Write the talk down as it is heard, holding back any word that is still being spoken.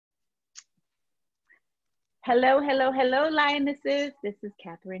Hello, hello, hello, Lionesses. This is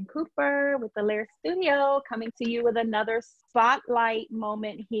Cathy Cooper with the Lair Studio coming to you with another spotlight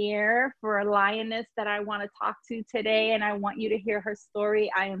moment here for a lioness that I want to talk to today. And I want you to hear her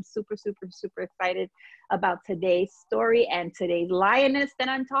story. I am super, super, super excited about today's story and today's lioness that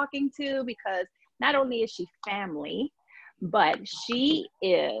I'm talking to, because not only is she family, but she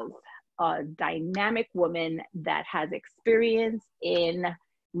is a dynamic woman that has experience in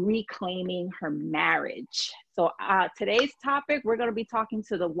reclaiming her marriage. So today's topic, we're going to be talking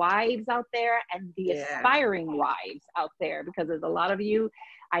to the wives out there and the aspiring wives out there, because there's a lot of you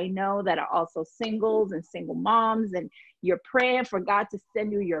I know that are also singles and single moms, and you're praying for God to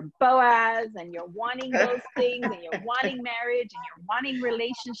send you your Boaz, and you're wanting those things, and you're wanting marriage, and you're wanting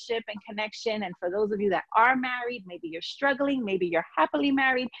relationship and connection. And for those of you that are married, maybe you're struggling, maybe you're happily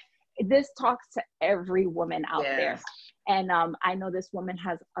married. This talks to every woman out there. And I know this woman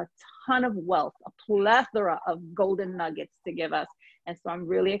has a ton of wealth, a plethora of golden nuggets to give us. And so I'm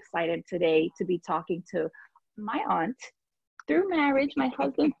really excited today to be talking to my aunt through marriage, my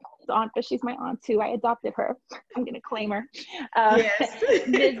husband's aunt, but she's my aunt too. I adopted her. I'm going to claim her.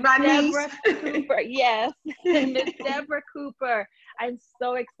 Miss Deborah Cooper. Yes, Miss Deborah Cooper. I'm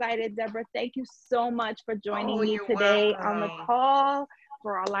so excited, Deborah. Thank you so much for joining me today on the call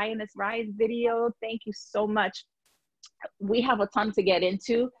for our Lioness Rise video. Thank you so much. We have a ton to get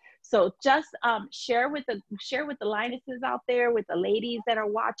into, so just share with the lionesses out there, with the ladies that are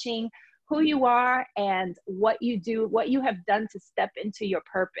watching, who you are and what you do, what you have done to step into your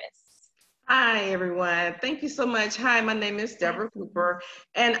purpose. Hi everyone, thank you so much. Hi, my name is Deborah Cooper,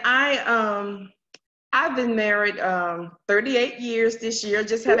 and I've been married 38 years this year.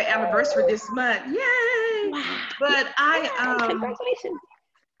 Just had an anniversary this month. Yay! Wow. But congratulations.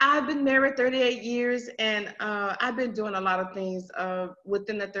 I've been married 38 years, and I've been doing a lot of things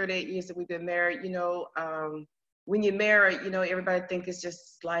within the 38 years that we've been married. When you're married, everybody think it's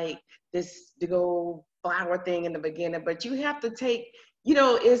just like this big old flower thing in the beginning, but you have to take, you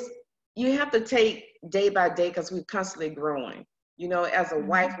have to take day by day, because we're constantly growing. As a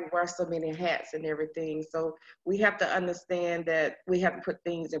wife, we wear so many hats and everything. So we have to understand that we have to put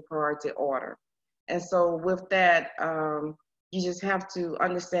things in priority order. And so with that, you just have to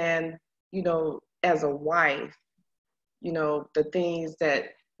understand, as a wife, the things that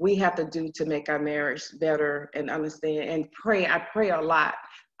we have to do to make our marriage better, and understand and pray. I pray a lot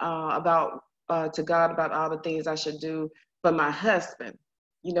to God about all the things I should do for my husband,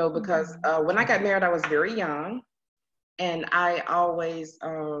 because when I got married, I was very young, and I always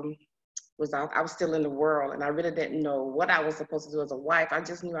I was still in the world, and I really didn't know what I was supposed to do as a wife. I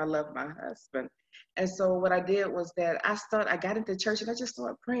just knew I loved my husband. And so what I did was that I got into church, and I just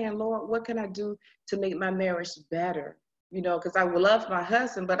started praying, Lord, what can I do to make my marriage better? Because I loved my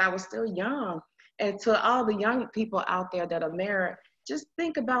husband, but I was still young. And to all the young people out there that are married, just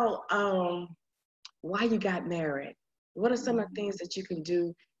think about why you got married. What are some of the things that you can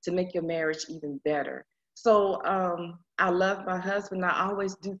do to make your marriage even better? So I love my husband. I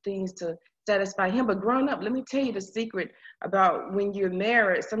always do things to satisfy him. But growing up, let me tell you the secret about when you're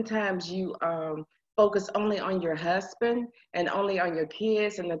married. Sometimes you focus only on your husband and only on your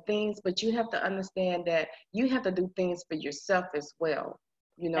kids and the things, but you have to understand that you have to do things for yourself as well.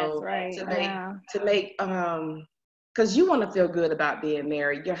 That's right. To make because you want to feel good about being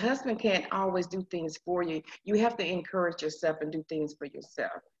married. Your husband can't always do things for you. You have to encourage yourself and do things for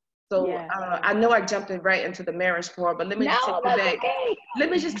yourself. So I know I jumped right into the marriage part, but let me just take you back. Okay.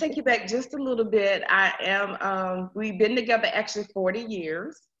 Let me just take you back just a little bit. We've been together actually 40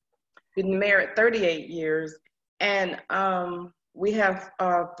 years, been married 38 years, and we have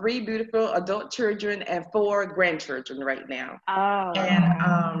 3 beautiful adult children and 4 grandchildren right now. Oh.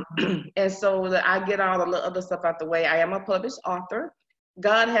 And so I get all the other stuff out the way. I am a published author.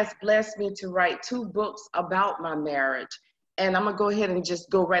 God has blessed me to write 2 books about my marriage. And I'm going to go ahead and just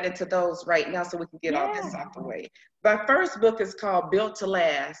go right into those right now so we can get all this out the way. My first book is called Built to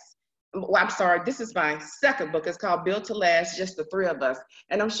Last. Well, I'm sorry, this is my second book. It's called Built to Last, Just the 3 of Us.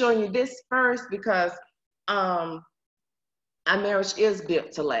 And I'm showing you this first because our marriage is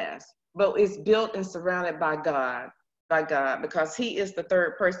built to last. But it's built and surrounded by God, because He is the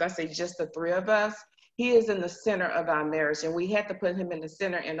third person. I say just the 3 of us. He is in the center of our marriage, and we had to put Him in the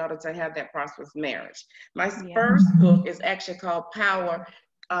center in order to have that prosperous marriage. My first book is actually called Prayer,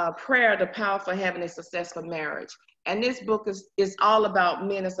 the Power for Having a Successful Marriage. And this book is all about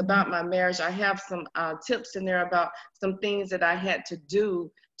men. It's about my marriage. I have some tips in there about some things that I had to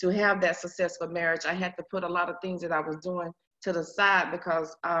do to have that successful marriage. I had to put a lot of things that I was doing to the side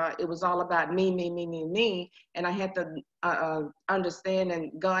because it was all about me, me, me, me, me. And I had to understand,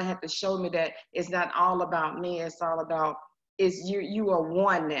 and God had to show me that it's not all about me. It's all about, it's you are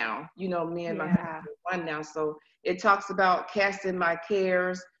one now. You know, me and my husband are one now. So it talks about casting our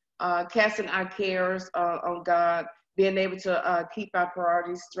cares on God, being able to keep our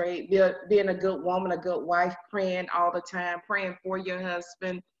priorities straight, being a good woman, a good wife, praying all the time, praying for your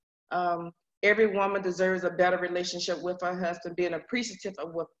husband. Every woman deserves a better relationship with her husband, being appreciative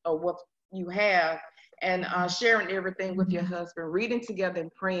of what you have, and sharing everything with your husband. Reading together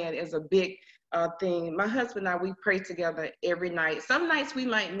and praying is a big thing. My husband and I, we pray together every night. Some nights we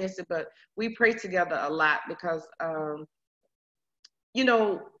might miss it, but we pray together a lot because, you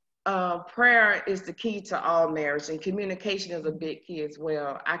know, prayer is the key to all marriage, and communication is a big key as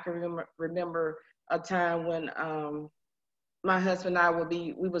well. I can remember a time when my husband and I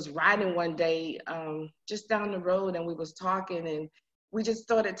we was riding one day just down the road, and we was talking, and we just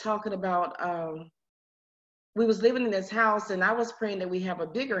started talking about we was living in this house, and I was praying that we have a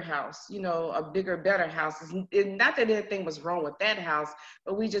bigger house, you know, a bigger, better house. Not that anything was wrong with that house,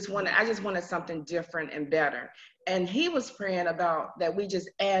 but I just wanted something different and better. And he was praying about that we just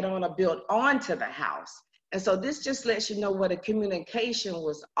add on or build onto the house. And so this just lets you know where the communication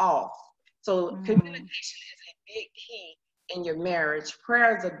was off. So communication is a big key in your marriage.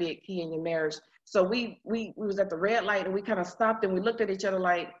 Prayer is a big key in your marriage. So we was at the red light, and we kind of stopped, and we looked at each other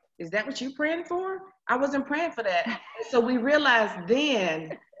like, is that what you praying for? I wasn't praying for that. And so we realized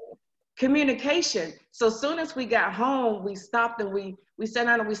then communication. So soon as we got home, we stopped, and we sat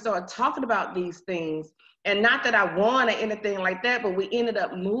down, and we started talking about these things. And not that I wanted anything like that, but we ended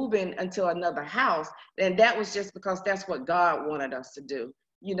up moving into another house. And that was just because that's what God wanted us to do,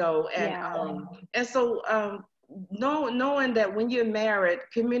 you know. And so knowing that when you're married,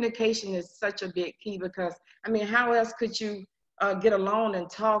 communication is such a big key, because I mean, how else could you get along and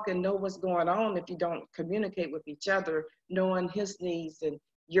talk and know what's going on if you don't communicate with each other, knowing his needs and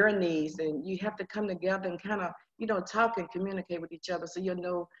your needs? And you have to come together and kind of, you know, talk and communicate with each other, so you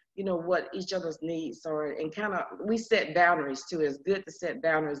know what each other's needs are. And kind of, we set boundaries too. It's good to set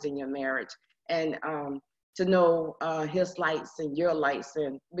boundaries in your marriage, and to know his lights and your lights,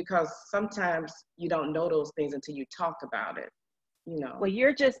 and because sometimes you don't know those things until you talk about it, you know. Well,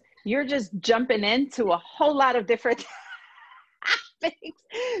 you're just jumping into a whole lot of different things,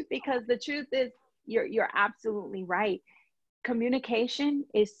 because the truth is, you're absolutely right. Communication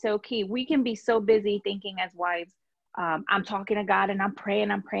is so key. We can be so busy thinking as wives, I'm talking to God and I'm praying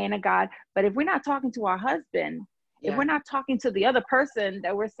to God. But if we're not talking to our husband, if we're not talking to the other person,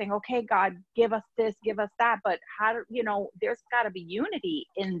 that we're saying, okay, God, give us this, give us that. But how do, you know, there's got to be unity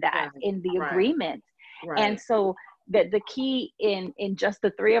in that, in the agreement. And so the key in just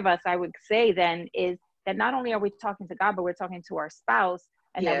the three of us, I would say then, is that not only are we talking to God, but we're talking to our spouse,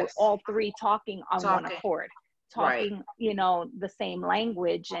 and that we're all three talking on one accord, talking, you know, the same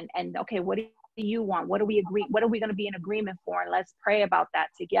language, and okay, what do you want? What do we agree? What are we going to be in agreement for? And let's pray about that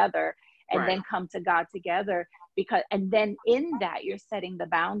together, and then come to God together, and then in that you're setting the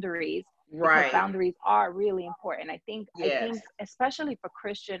boundaries, because boundaries are really important. I think especially for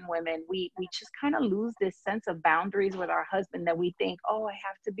Christian women, we just kind of lose this sense of boundaries with our husband, that we think, oh, I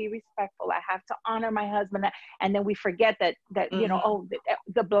have to be respectful, I have to honor my husband, and then we forget that you know, oh,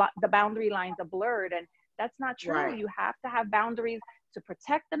 the boundary lines are blurred, and that's not true. You have to have boundaries to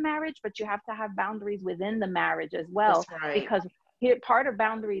protect the marriage, but you have to have boundaries within the marriage as well. Because here, part of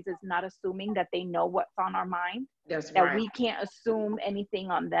boundaries is not assuming that they know what's on our mind, that we can't assume anything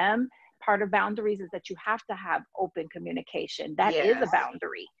on them. Part of boundaries is that you have to have open communication. That is a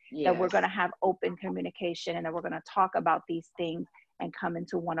boundary, that we're going to have open communication, and that we're going to talk about these things and come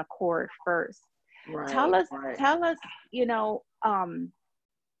into one accord first. Tell us, you know,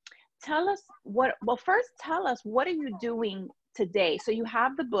 tell us what are you doing today? So you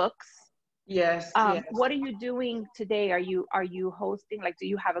have the books. What are you doing today? Are you hosting? Like, do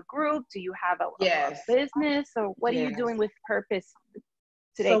you have a group? Do you have a business? Or what are you doing with purpose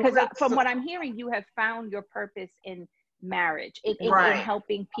today? Because from what I'm hearing, you have found your purpose in marriage, in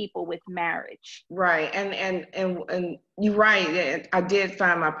helping people with marriage. And you're right. I did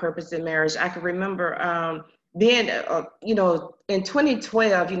find my purpose in marriage. I can remember being, you know, in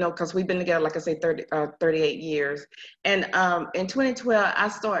 2012, you know, because we've been together, like I say, 38 years. And in 2012, I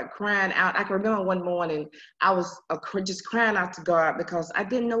started crying out. I can remember one morning, I was just crying out to God, because I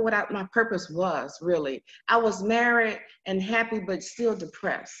didn't know what my purpose was, really. I was married and happy, but still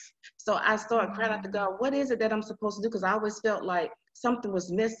depressed. So I started crying out to God, what is it that I'm supposed to do? Because I always felt like something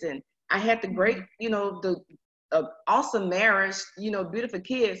was missing. I had the great, you know, a awesome marriage, you know, beautiful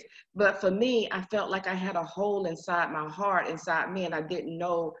kids. But for me, I felt like I had a hole inside my heart, inside me, and I didn't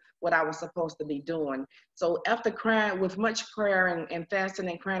know what I was supposed to be doing. So after crying, with much prayer and fasting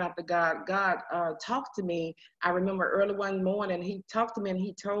and crying after God, God talked to me. I remember early one morning, he talked to me and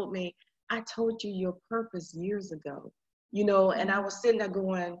he told me, I told you your purpose years ago, you know, and I was sitting there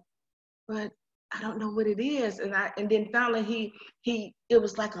going, but I don't know what it is. And then finally it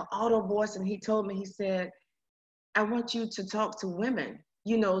was like an auto voice, and he told me, he said, I want you to talk to women,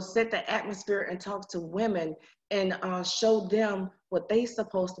 you know, set the atmosphere and talk to women and show them what they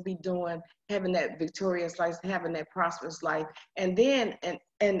supposed to be doing, having that victorious life, having that prosperous life. And then, and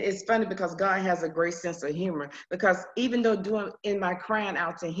it's funny because God has a great sense of humor, because even though doing in my crying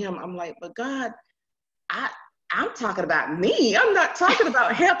out to him, I'm like, but God, I'm talking about me. I'm not talking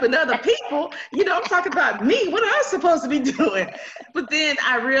about helping other people. You know, I'm talking about me. What am I supposed to be doing? But then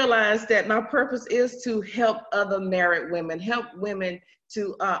I realized that my purpose is to help other married women, help women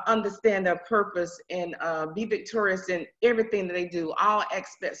to understand their purpose and be victorious in everything that they do, all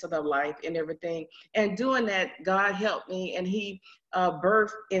aspects of their life and everything. And doing that, God helped me, and he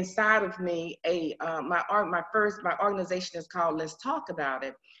birthed inside of me my organization is called Let's Talk About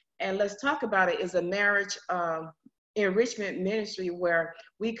It. And Let's Talk About It is a marriage enrichment ministry where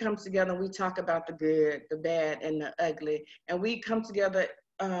we come together and we talk about the good, the bad, and the ugly. And we come together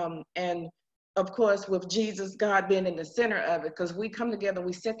and of course, with Jesus, God being in the center of it, because we come together,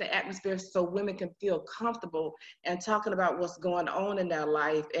 we set the atmosphere so women can feel comfortable and talking about what's going on in their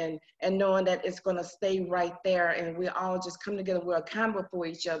life, and knowing that it's going to stay right there. And we all just come together, we're accountable for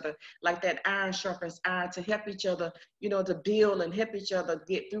each other, like that iron sharpens iron, to help each other, you know, to build and help each other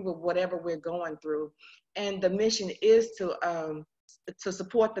get through with whatever we're going through. And the mission is to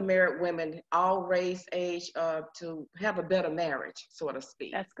support the married women, all race, age, to have a better marriage, so to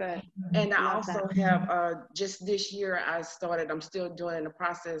speak. That's good. And I also have, just this year, I'm still doing in the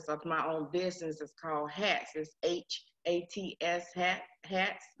process of my own business. It's called Hats. It's HATS,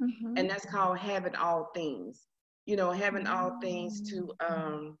 Hats. Mm-hmm. And that's called Having All Things. You know, having all things to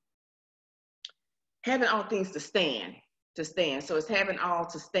stand. So it's having all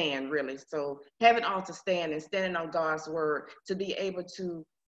to stand, really. So having all to stand and standing on God's word to be able to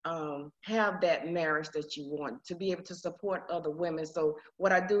have that marriage that you want, to be able to support other women. So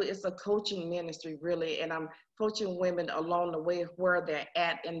what I do is a coaching ministry, really, and I'm coaching women along the way where they're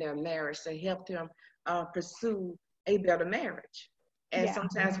at in their marriage to help them pursue a better marriage. And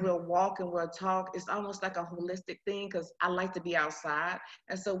sometimes we'll walk and we'll talk. It's almost like a holistic thing, because I like to be outside.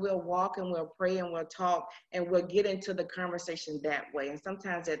 And so we'll walk and we'll pray and we'll talk and we'll get into the conversation that way. And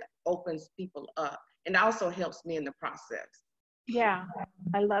sometimes it opens people up and also helps me in the process. Yeah,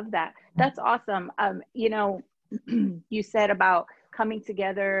 I love that. That's awesome. You know, you said about coming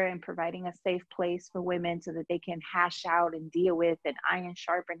together and providing a safe place for women so that they can hash out and deal with, and iron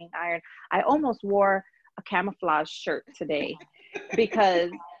sharpening iron. I almost wore a camouflage shirt today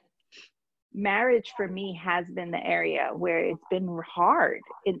because marriage for me has been the area where it's been hard,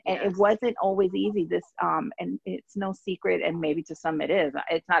 and it wasn't always easy. And it's no secret, and maybe to some it is.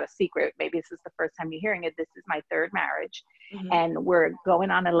 It's not a secret. Maybe this is the first time you're hearing it. This is my third marriage, and we're going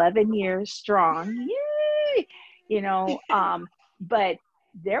on 11 years strong. Yay! You know, but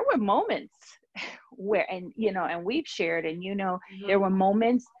there were moments where, and you know, and we've shared, and you know, there were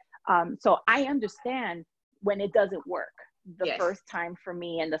moments. So I understand when it doesn't work. The first time for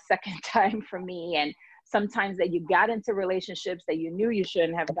me and the second time for me, and sometimes that you got into relationships that you knew you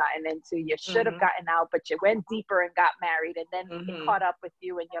shouldn't have gotten into, you should have gotten out, but you went deeper and got married, and then it caught up with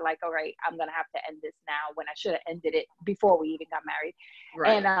you and you're like, all right, I'm gonna have to end this now, when I should have ended it before we even got married.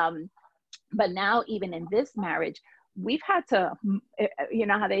 And but now, even in this marriage, we've had to, you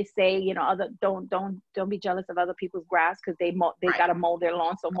know how they say, you know, don't be jealous of other people's grass, because they got to mow their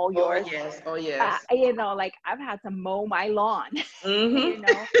lawn, so mow yours. Oh yes. You know, like I've had to mow my lawn. You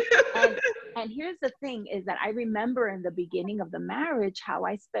know, and here's the thing is that I remember in the beginning of the marriage how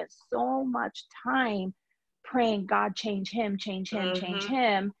I spent so much time praying, God, change him, change him, change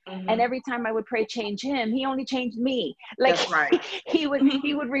him. And every time I would pray, change him, he only changed me. Like, that's right. he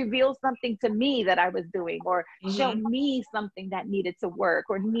would reveal something to me that I was doing, or show me something that needed to work,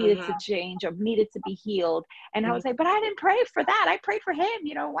 or needed to change, or needed to be healed. And I was like, but I didn't pray for that. I prayed for him.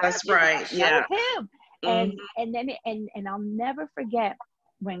 You know, why that's don't you right. show him? And then I'll never forget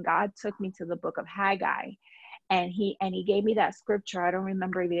when God took me to the book of Haggai. And he gave me that scripture. I don't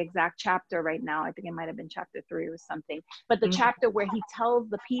remember the exact chapter right now. I think it might have been chapter 3 or something. But the chapter where he tells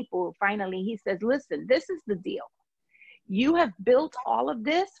the people, finally, he says, listen, this is the deal. You have built all of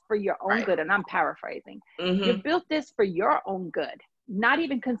this for your own good. And I'm paraphrasing. You built this for your own good, not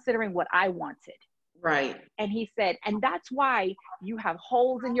even considering what I wanted. Right. And he said, and that's why you have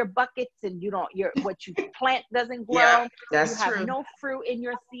holes in your buckets, and what you plant doesn't Yeah, grow. You that's have true. no fruit in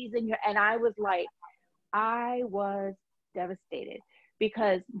your season. And I was like, I was devastated,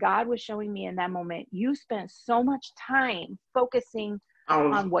 because God was showing me in that moment, you spent so much time focusing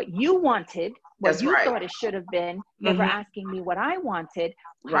on what you wanted, what That's you right. thought it should have been, never Mm-hmm. asking me what I wanted,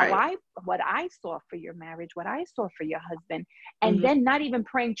 Right. what I saw for your marriage, what I saw for your husband, and Mm-hmm. then not even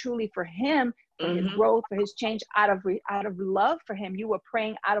praying truly for him, for his Mm-hmm. growth, for his change, out of love for him. You were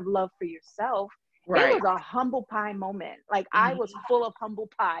praying out of love for yourself. It Right. was a humble pie moment. Like, I was Mm-hmm. full of humble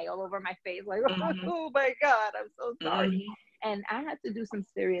pie all over my face. Like, Mm-hmm. oh my God, I'm so sorry. Mm-hmm. And I had to do some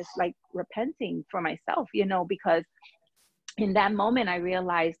serious, like, repenting for myself, because in that moment I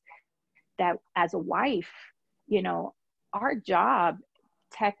realized that as a wife, our job,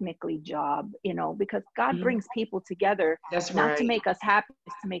 technically job, because God Mm-hmm. brings people together, That's not to right. make us happy,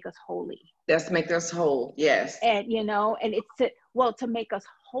 is to make us holy. That's make us whole. Yes. And and it's to make us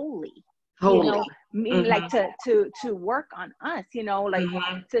holy, Holy. mean, Mm-hmm. like, to work on us, like,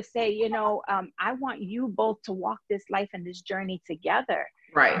 Mm-hmm. to say, I want you both to walk this life and this journey together.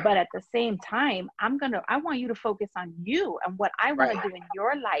 Right. But at the same time, I want you to focus on you and what I want Right. to do in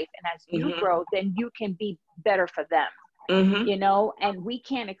your life. And as you Mm-hmm. grow, then you can be better for them, Mm-hmm. and we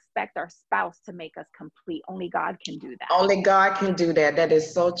can't expect our spouse to make us complete. Only God can do that. Only God can do that. That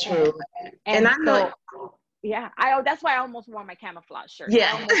is so true. And, And and I know. so, yeah, that's why I almost wore my camouflage shirt. I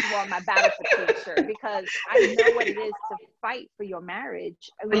Yeah. almost wore my battle fatigue shirt, because I know what it is to fight for your marriage.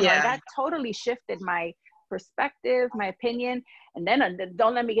 And Yeah. that totally shifted my perspective, my opinion. And then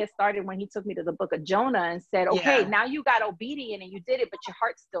don't let me get started when he took me to the book of Jonah and said, okay, Yeah. now you got obedient and you did it, but your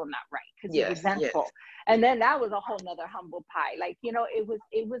heart's still not right because you're Yes. Yes. resentful. And then that was a whole nother humble pie. Like,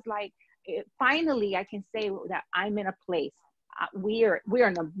 it was like, finally I can say that I'm in a place, we're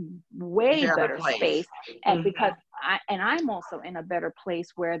in a way Better better place. space, and because I'm also in a better place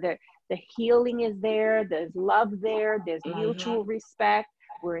where the healing is there, there's love there, there's Mm-hmm. mutual respect,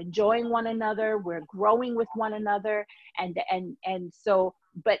 we're enjoying one another, we're growing with one another, and so,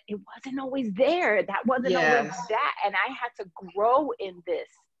 but it wasn't always there, that wasn't always Yes. that, and I had to grow in this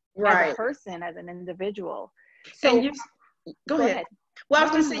as a Right. person, as an individual. And So you go go ahead. ahead. Well, I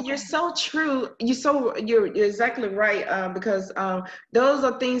was No, gonna no, say no, go you're ahead. so true. You're exactly right. Because those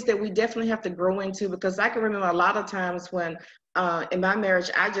are things that we definitely have to grow into. Because I can remember a lot of times when in my marriage,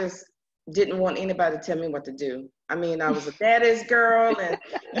 I just didn't want anybody to tell me what to do. I mean, I was a daddy's girl, and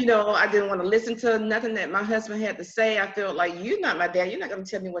I didn't want to listen to nothing that my husband had to say. I felt like, you're not my dad. You're not going to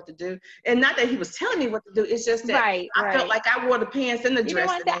tell me what to do. And not that he was telling me what to do. It's just that Right, I felt right. like I wore the pants and the You didn't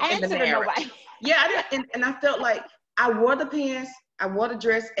dress want to in the answer to marriage. nobody. Yeah, I didn't, and I felt like I wore the pants, I wore the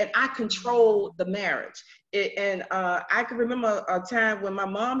dress, and I controlled the marriage. I can remember a time when my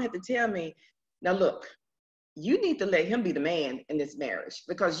mom had to tell me, now look, you need to let him be the man in this marriage,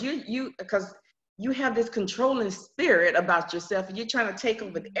 because you have this controlling spirit about yourself, and you're trying to take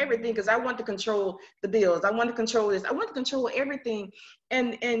over everything. Because I want to control the bills, I want to control this, I want to control everything,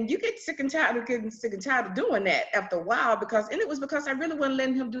 and you get sick and tired of doing that after a while. And it was because I really wasn't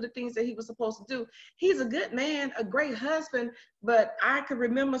letting him do the things that he was supposed to do. He's a good man, a great husband, but I could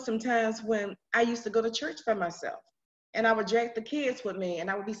remember sometimes when I used to go to church by myself, and I would drag the kids with me,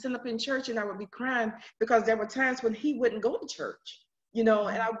 and I would be sitting up in church, and I would be crying because there were times when he wouldn't go to church, and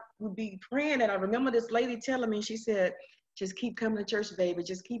I would be praying. And I remember this lady telling me, she said, just keep coming to church, baby.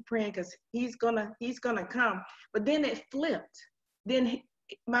 Just keep praying, because he's gonna come. But then it flipped.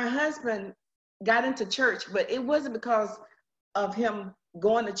 My husband got into church, but it wasn't because of him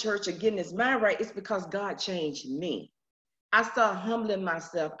going to church or getting his mind right. It's because God changed me. I started humbling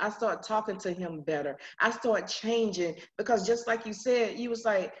myself. I started talking to him better. I started changing, because just like you said, you was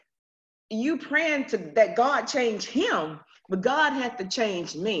like, you praying that God change him, but God had to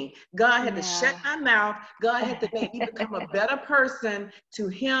change me. God had to shut my mouth. God had to make me become a better person to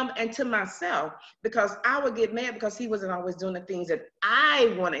him and to myself, because I would get mad because he wasn't always doing the things that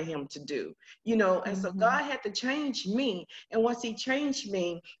I wanted him to do, and so God had to change me. And once he changed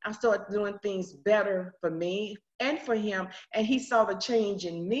me, I started doing things better for me and for him. And he saw the change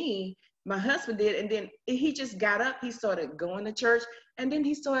in me. My husband did. And then he just got up, he started going to church, and then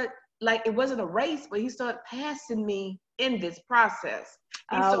he started, like, it wasn't a race, but he started passing me in this process.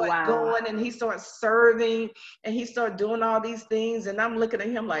 He Oh, started wow. going, and he started serving, and he started doing all these things. And I'm looking at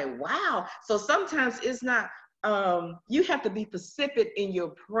him like, wow. So sometimes it's not, you have to be specific in your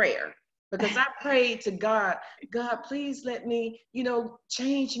prayer. Because I prayed to God, God, please let me,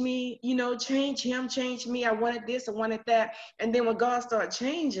 change me, change him, change me. I wanted this, I wanted that. And then when God started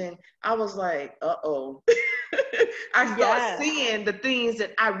changing, I was like, uh-oh. I started Yes. seeing the things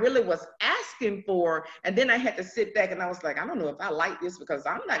that I really was asking for. And then I had to sit back and I was like, I don't know if I like this because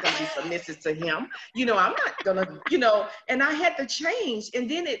I'm not going to be submissive to him. I'm not going to, and I had to change. And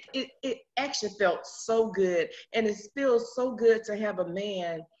then it actually felt so good. And it feels so good to have a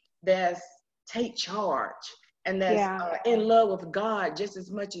man that's take charge and that's in love with God just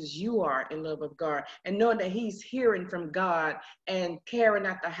as much as you are in love with God, and knowing that he's hearing from God and carrying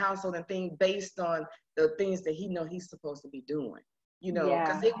out the household and things based on the things that he know he's supposed to be doing,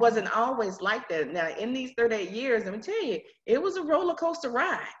 because it wasn't always like that. Now, in these 38 years, let me tell you, it was a roller coaster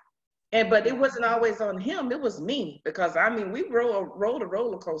ride. But it wasn't always on him, it was me, because we rolled a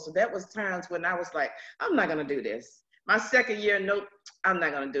roller coaster. That was times when I was like, I'm not gonna do this. My second year, nope, I'm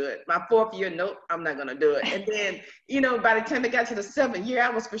not gonna do it. My fourth year, nope, I'm not gonna do it. And then, by the time it got to the 7th year,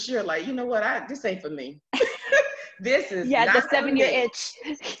 I was for sure like, you know what, this ain't for me. This is not the for 7-year me. itch.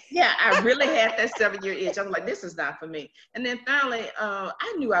 Yeah, I really had that 7-year itch. I was like, this is not for me. And then finally,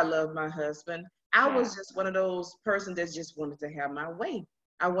 I knew I loved my husband. I was just one of those persons that just wanted to have my way.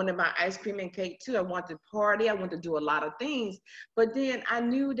 I wanted my ice cream and cake too. I wanted to party. I wanted to do a lot of things. But then I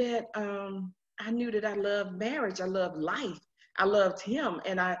knew that I loved marriage. I loved life. I loved him,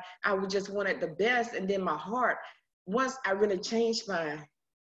 and I would just wanted the best. And then my heart, once I really changed my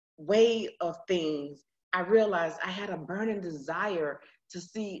way of things, I realized I had a burning desire to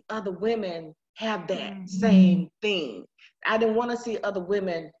see other women have that same thing. I didn't want to see other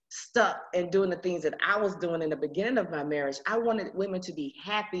women stuck and doing the things that I was doing in the beginning of my marriage. I wanted women to be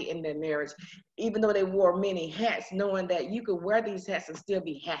happy in their marriage, even though they wore many hats, knowing that you could wear these hats and still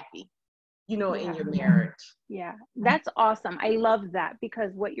be happy, in your marriage. Yeah, that's awesome. I love that,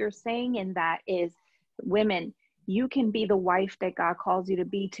 because what you're saying in that is, women, you can be the wife that God calls you to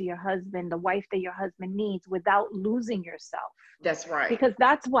be to your husband, the wife that your husband needs, without losing yourself. That's right. Because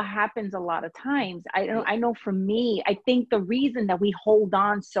that's what happens a lot of times. I know for me, I think the reason that we hold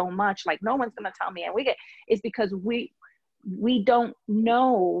on so much, like no one's going to tell me, and is because we don't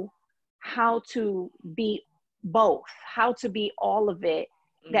know how to be both, how to be all of it.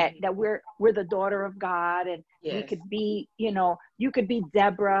 That we're the daughter of God, and we could be, you could be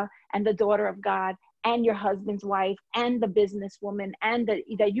Deborah and the daughter of God, and your husband's wife, and the businesswoman, and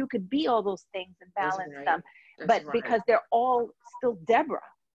that you could be all those things and balance them. But because they're all still Deborah,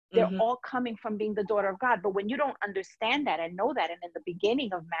 they're all coming from being the daughter of God. But when you don't understand that and know that, and in the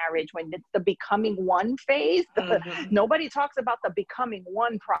beginning of marriage, when it's the becoming one phase, nobody talks about the becoming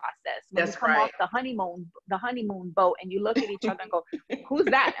one process. When you come off the honeymoon boat, and you look at each other and go, "Who's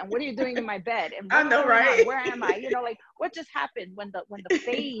that? And what are you doing in my bed? And what's going on? Where am I?" Like, what just happened when the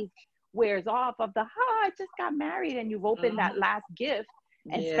phase wears off of I just got married, and you've opened that last gift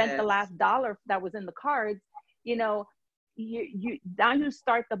and spent the last dollar that was in the cards, you now you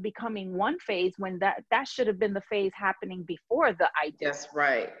start the becoming one phase, when that should have been the phase happening before the I do. That's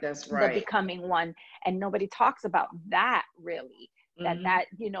right. The becoming one. And nobody talks about that, really. That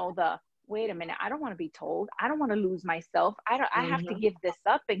the wait a minute, I don't want to be told, I don't want to lose myself, I have to give this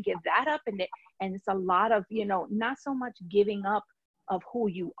up and give that up, and it's a lot of not so much giving up of who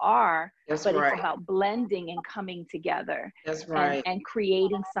you are, but it's about blending and coming together. That's right. And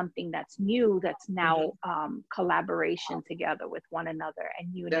creating something that's new, that's now collaboration together with one another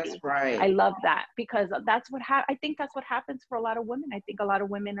and unity. That's right. I love that, because that's what I think that's what happens for a lot of women. I think a lot of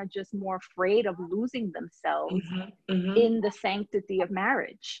women are just more afraid of losing themselves in the sanctity of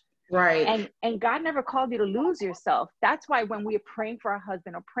marriage. Right. And God never called you to lose yourself. That's why when we're praying for our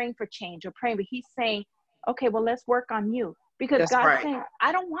husband, or praying for change, or praying, but he's saying, okay, well, let's work on you. Because God's saying,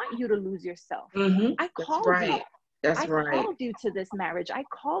 I don't want you to lose yourself. I called you. I called you to this marriage. I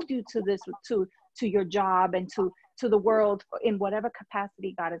called you to this, to your job, and to the world, in whatever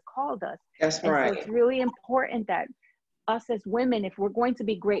capacity God has called us. That's right. So it's really important that us as women, if we're going to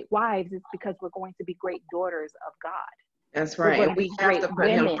be great wives, it's because we're going to be great daughters of God. That's right. And we have to put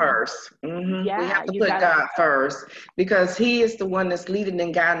him first. We have to put God first, because he is the one that's leading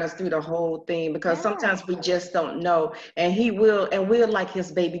and guiding us through the whole thing, because sometimes we just don't know. And we're like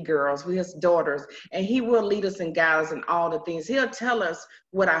his baby girls, we're his daughters, and he will lead us and guide us in all the things. He'll tell us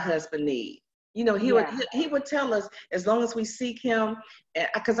what our husband needs. He would tell us, as long as we seek him,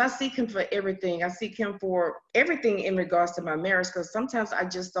 because I seek him for everything. I seek him for everything in regards to my marriage, because sometimes I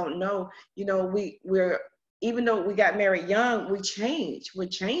just don't know. We're even though we got married young, we're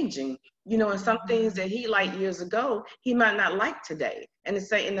changing, and some things that he liked years ago, he might not like today. And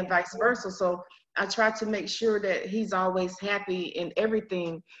the vice versa. So I try to make sure that he's always happy in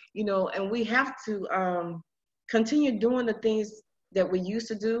everything, and we have to continue doing the things that we used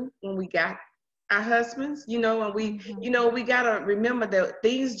to do when we got our husbands, and we got to remember that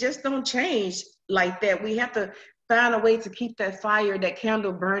things just don't change like that. We have to find a way to keep that fire, that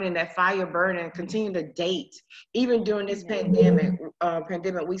candle burning, that fire burning, and continue to date. Even during this pandemic,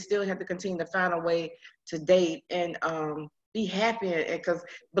 we still have to continue to find a way to date and be happy. Because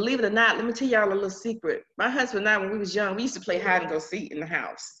believe it or not, let me tell y'all a little secret. My husband and I, when we was young, we used to play hide and go seek in the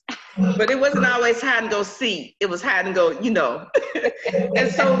house. But it wasn't always hide and go seek. It was hide and go, you know.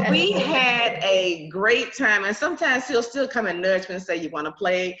 And so we had a great time. And sometimes he'll still come and nudge me and say, you want to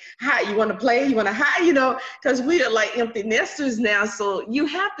play? Hi, you want to play? You want to hide? You know, because we are like empty nesters now. So you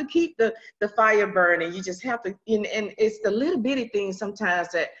have to keep the fire burning. You just have to, and it's the little bitty things sometimes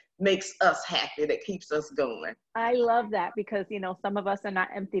that makes us happy, that keeps us going. I love that because, you know, some of us are not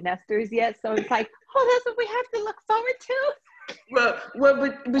empty nesters yet. So it's like, oh, that's what we have to look forward to.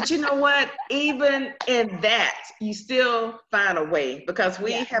 But you know what? Even in that, you still find a way, because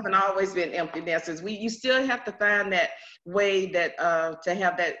we haven't always been empty nesters. You still have to find that way that to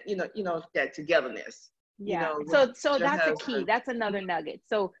have that, you know, that togetherness. Yeah. You know, so that's a key. That's another nugget.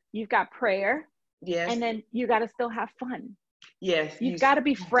 So you've got prayer. Yes. And then you got to still have fun. Yes. You've got to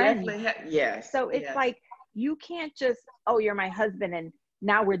be friends. Yes. So it's like, you can't just, oh, you're my husband and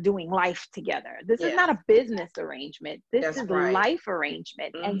now we're doing life together. This is not a business arrangement. This is a life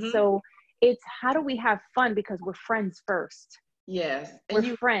arrangement. And so it's, how do we have fun? Because we're friends first. Yes.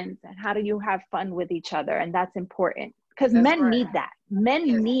 We're friends. And how do you have fun with each other? And that's important. Because men need that.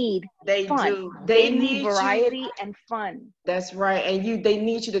 Men need fun. They need variety and fun. That's right. And they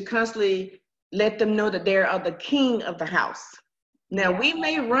need you to constantly let them know that they are the king of the house. Now, we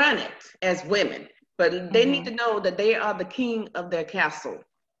may run it as women, but they need to know that they are the king of their castle,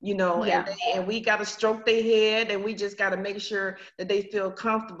 you know, and we got to stroke their head, and we just got to make sure that they feel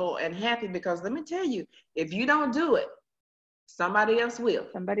comfortable and happy, because let me tell you, if you don't do it, somebody else will.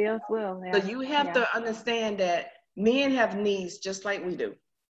 Somebody else will. So you have to understand that men have needs just like we do.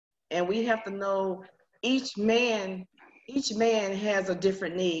 And we have to know each man has a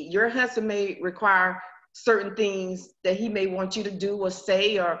different need. Your husband may require certain things that he may want you to do or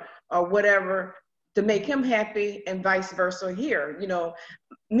say or whatever to make him happy, and vice versa here. You know,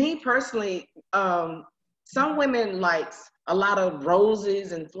 me personally, some women likes a lot of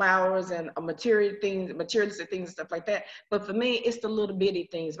roses and flowers and materialistic things and stuff like that. But for me, it's the little bitty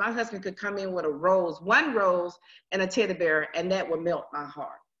things. My husband could come in with one rose and a teddy bear, and that would melt my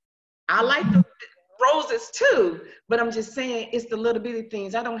heart. I like the roses too, but I'm just saying it's the little bitty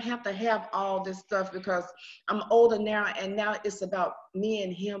things. I don't have to have all this stuff, because I'm older now, and now it's about me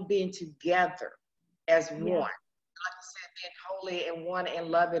and him being together as one. Like I said, being holy and one and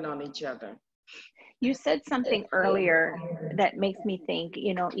loving on each other. You said something earlier that makes me think,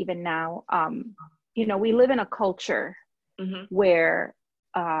 you know, even now, you know, we live in a culture where,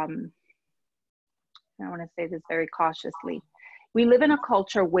 I want to say this very cautiously, we live in a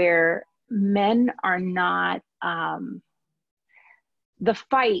culture where men are not, the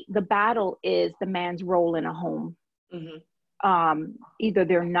battle is the man's role in a home. Either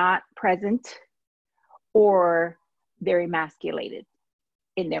they're not present or they're emasculated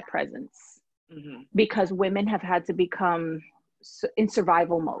in their presence, because women have had to become in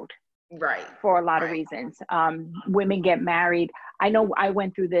survival mode. Right. For a lot of reasons. Women get married. I know I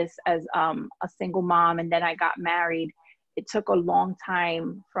went through this as a single mom, and then I got married. It took a long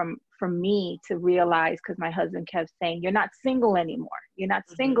time from me to realize, because my husband kept saying, you're not single anymore. You're not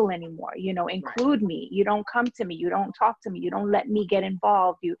single anymore. You know, include me. You don't come to me. You don't talk to me. You don't let me get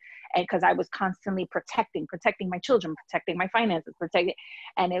involved. And because I was constantly protecting my children, protecting my finances, protecting.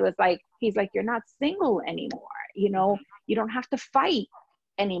 And it was like, he's like, you're not single anymore. You know, you don't have to fight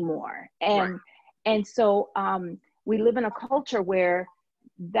anymore. And so we live in a culture where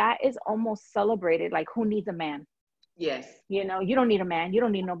that is almost celebrated. Like, who needs a man? Yes. You know, you don't need a man. You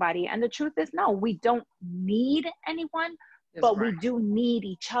don't need nobody. And the truth is, no, we don't need anyone, but we do need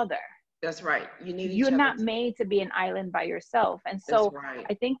each other. That's right. You need each other. You're not made to be an island by yourself. And so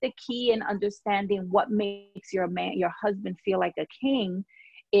I think the key in understanding what makes your husband feel like a king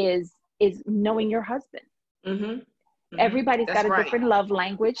is knowing your husband. Everybody's got a different love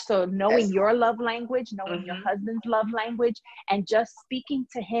language. So knowing your love language, knowing your husband's love language, and just speaking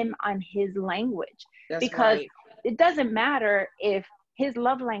to him on his language. Because it doesn't matter if his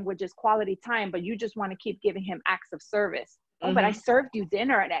love language is quality time, but you just want to keep giving him acts of service. Oh, but I served you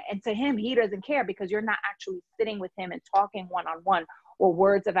dinner. And to him, he doesn't care, because you're not actually sitting with him and talking one-on-one, or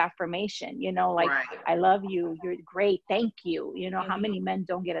words of affirmation, you know, like, Right. I love you, you're great, thank you. You know, how Mhm. many men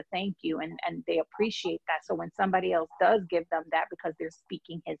don't get a thank you, and they appreciate that. So when somebody else does give them that because they're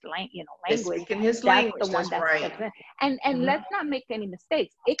speaking his They're language, speaking his that's the language. one That's right. that's in. And Mhm. let's not make any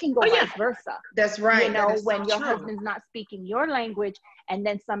mistakes. It can go Oh yeah, vice versa. that's You right. That know, is so when your true. husband's not speaking your language, and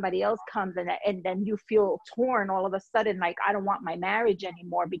then somebody else comes, and then you feel torn all of a sudden, like, I don't want my marriage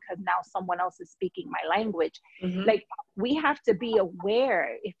anymore because now someone else is speaking my language. Mhm. Like, we have to be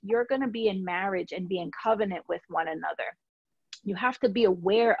aware, if you're going to be in marriage and be in covenant with one another, you have to be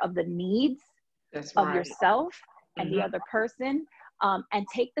aware of the needs That's of right. yourself and the Mhm. other person, and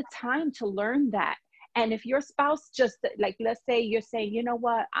take the time to learn that. And if your spouse just, like, let's say you're saying, you know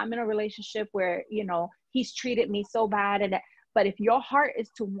what, I'm in a relationship where, you know, he's treated me so bad, but if your heart is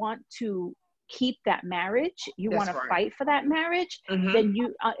to want to keep that marriage, you want That's to right. fight for that marriage, Mhm. then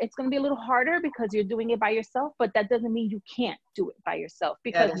it's going to be a little harder because you're doing it by yourself. But that doesn't mean you can't do it by yourself, That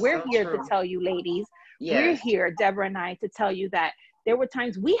because is we're so here to true. tell you, ladies, we're Yes. here, Deborah and I, to tell you that there were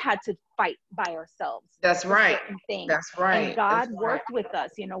times we had to fight by ourselves That's for right. certain things, That's and right. That's God right. worked with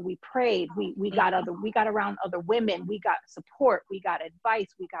us. You know, we prayed, Mhm. we got around other women, we got support, we got advice,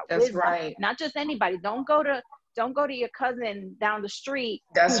 we got That's wisdom. right. Not just anybody. Don't go to your cousin down the street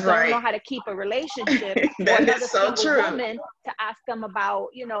That's who don't right. know how to keep a relationship, or That another is so single true. woman, to ask them about,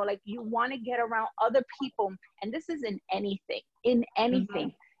 you know, like, you want to get around other people. And this is in anything, in Mhm.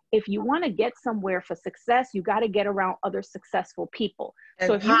 anything. If you want to get somewhere for success, you got to get around other successful people.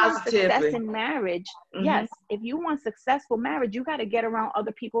 So And if you want success positively. in marriage, Mhm. yes, if you want successful marriage, you got to get around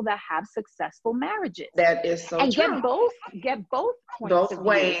other people that have successful marriages, That is so and true. get both points Both of views.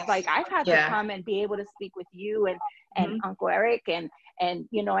 ways. Like, I've had to Yeah. come and be able to speak with you and Mhm. Uncle Eric, and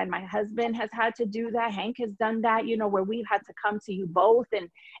you know, and my husband has had to do that. Hank has done that, you know, where we've had to come to you both,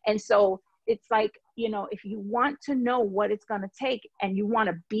 and so it's like, you know, if you want to know what it's going to take and you want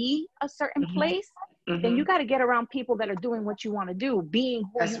to be a certain Mhm. place, then you Mhm. got to get around people that are doing what you want to do, being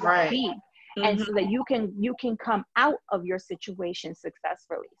who you That's want to right. be, and Mhm. so that you can come out of your situation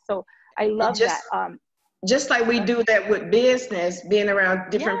successfully. So I And love that. just like we Go do ahead. that with business, being around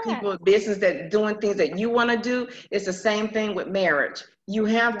different Yes, people, business that doing things that you want to do, it's the same thing with marriage. You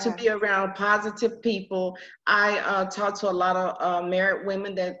have to yes, be around positive people. I talk to a lot of married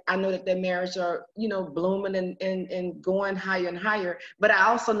women that I know that their marriage are, you know, blooming and going higher and higher. But I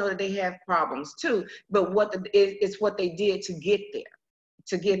also know that they have problems too. But it's what they did to get there,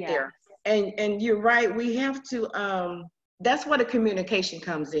 to get yes, there. And you're right. We have to. That's where the communication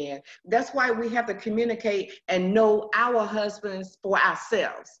comes in. That's why we have to communicate and know our husbands for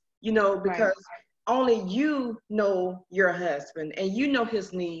ourselves, you know, right. because only you know your husband and you know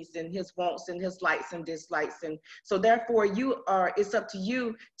his needs and his wants and his likes and dislikes. And so therefore it's up to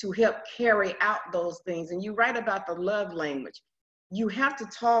you to help carry out those things. And you write about the love language. You have to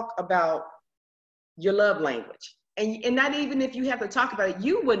talk about your love language. And not even if you have to talk about it,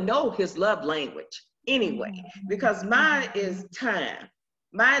 you would know his love language anyway, Hmm. because mine Hmm. is time.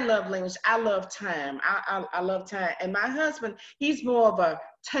 My love language, I love time. I love time. And my husband, he's more of a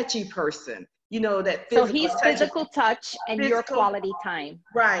touchy person, you know, that So physical he's touch, physical touch and your physical. quality time.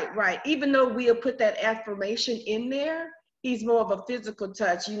 Right, right. Even though we'll put that affirmation in there, he's more of a physical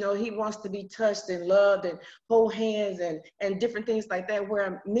touch. You know, he wants to be touched and loved and hold hands and different things like that.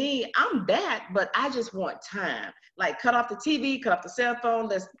 Where me, I'm that, but I just want time. Like cut off the TV, cut off the cell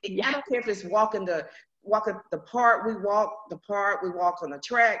phone. I Yeah. don't care if it's walking the park, we walk the park, we walk on the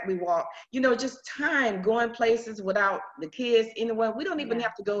track, we walk, you know, just time going places without the kids anywhere. We don't even Yeah.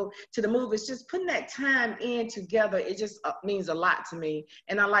 have to go to the movies. Just putting that time in together, it just means a lot to me.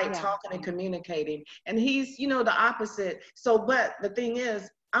 And I like Yeah. talking and communicating. And he's, you know, the opposite. So, but the thing is,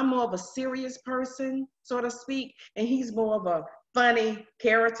 I'm more of a serious person, so to speak, and he's more of a funny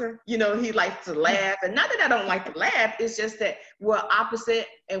character. You know, he likes to laugh. And not that I don't like to laugh, it's just that we're opposite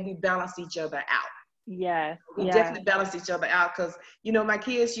and we balance each other out. Yes. We Yes. definitely balance each other out, because you know my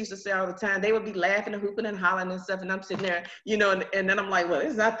kids used to say all the time, they would be laughing and hooping and hollering and stuff, and I'm sitting there, you know, and then I'm like, well,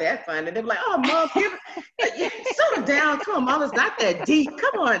 it's not that fun, and they're like, oh mom, settle down, come on mom, it's not that deep,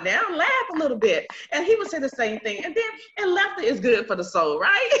 come on now, laugh a little bit. And he would say the same thing, and laughter is good for the soul,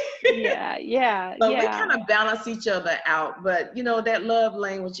 right? Yeah. Yeah. So we Yeah. kind of balance each other out. But you know, that love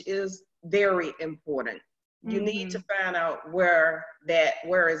language is very important. You need to Hmm. find out where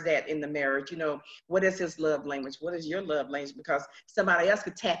is that in the marriage. You know, what is his love language? What is your love language? Because somebody else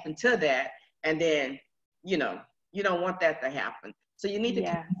could tap into that, and then, you know, you don't want that to happen. So you need to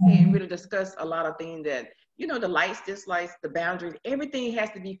Yeah. communicate and really discuss a lot of things that, you know, the likes, dislikes, the boundaries, everything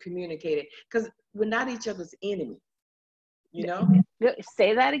has to be communicated, because we're not each other's enemy, you know?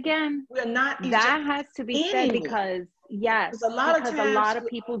 Say that again. We're not each That other's has to be said, enemy. because Yes, Because a lot of because a times, lot of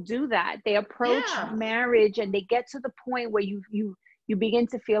people do that. They approach yeah, marriage and they get to the point where you begin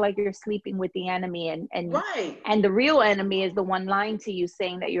to feel like you're sleeping with the enemy, right. and the real enemy is the one lying to you,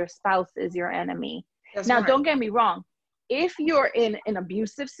 saying that your spouse is your enemy. That's Now, right. don't get me wrong. If you're in an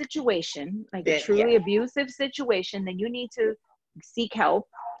abusive situation, like a That, yeah, truly abusive situation, then you need to seek help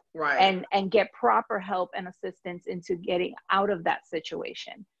right. and get proper help and assistance into getting out of that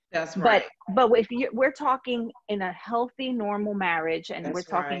situation. That's but right. but if we're talking in a healthy normal marriage, and we're That's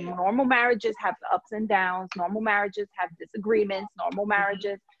talking right. normal marriages have ups and downs, normal marriages have disagreements, normal Hmm.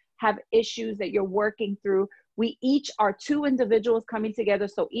 marriages have issues that you're working through. We each are two individuals coming together,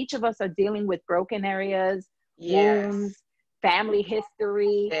 so each of us are dealing with broken areas, Yes. wounds, family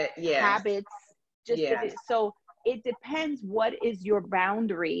history, That, yes. habits, just Yes. so it depends what is your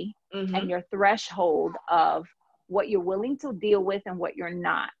boundary and Hmm. your threshold of what you're willing to deal with and what you're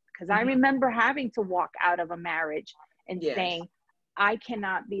not. Because I Hmm. remember having to walk out of a marriage and Yes. saying, I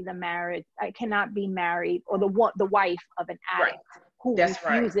cannot be married, or the wife of an Right. addict who That's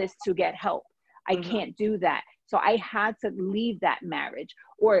right. refuses to get help. I Hmm. can't do that. So I had to leave that marriage.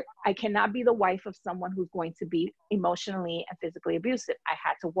 Or I cannot be the wife of someone who's going to be emotionally and physically abusive. I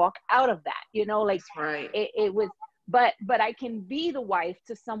had to walk out of that, like That's right. it was, but I can be the wife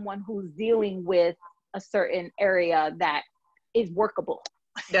to someone who's dealing with a certain area that is workable.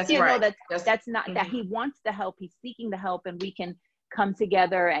 That's right. That's That's. not that Hmm. he wants the help, he's seeking the help, and we can come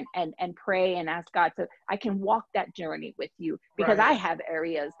together and pray and ask God to, I can walk that journey with you, because I Right. have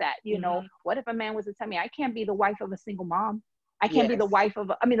areas that, Hmm. what if a man was to tell me I can't be the wife of a single mom? I can't be the Yes. wife of,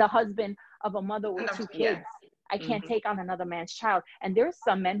 the husband of a mother with two Yeah. kids. I Hmm. can't take on another man's child. And there's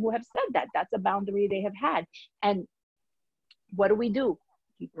some men who have said that that's a boundary they have had. And what do we do?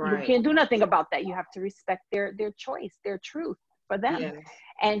 You Right. can't do nothing about that. You have to respect their choice, their truth for them. Yes.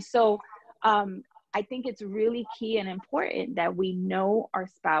 And so I think it's really key and important that we know our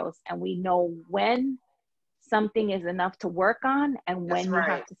spouse and we know when something is enough to work on, and That's when you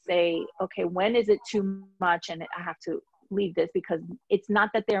have right. to say, okay, when is it too much and I have to leave this, because it's not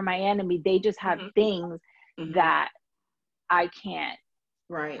that they're my enemy. They just have Hmm. things Hmm. that I can't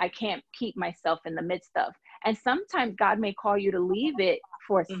Right. I can't keep myself in the midst of. And sometimes God may call you to leave it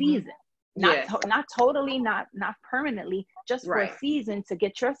for a Hmm. season, Yes. not totally, not permanently, just for a Right. season, to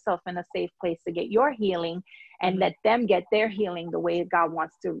get yourself in a safe place, to get your healing, and Hmm. let them get their healing the way God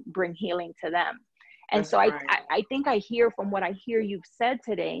wants to bring healing to them. And That's so I, right. I, I think I hear from what I hear you've said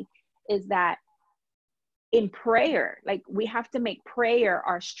today is that in prayer, like we have to make prayer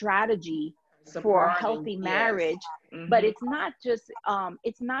our strategy It's a for a priority. healthy Yes. marriage. But Hmm. it's not just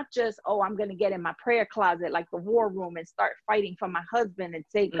oh, I'm going to get in my prayer closet like the war room and start fighting for my husband and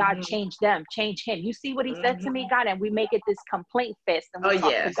say, God, Hmm. change them, change him. You see what he said to me, Hmm. God? And we make it this complaint fest, and Oh we talk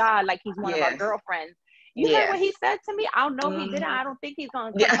to yes. God like he's one of our Yes. girlfriends. You heard what Yes. he said to me? I don't know, he didn't. Hmm. I don't think he's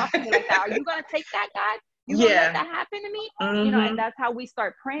going to come Yeah. talk to me like that. Are you going to take that, God? You going to let Yeah. that happen to me? And Hmm. that's how we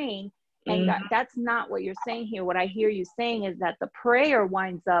start praying. And God, Hmm. that's not what you're saying here. What I hear you saying is that the prayer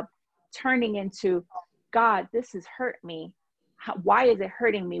winds up turning into, God, this has hurt me. Why is it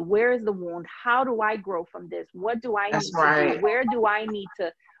hurting me? Where is the wound? How do I grow from this? What do I That's need to do? right. Where do I need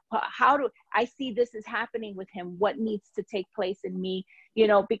to, how do I see this is happening with him? What needs to take place in me?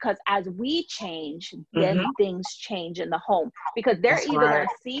 Because as we change, then Hmm. things change in the home, because they're That's either going right.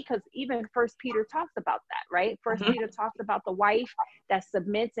 to see, because even First Peter talks about that, right? First Hmm. Peter talks about the wife that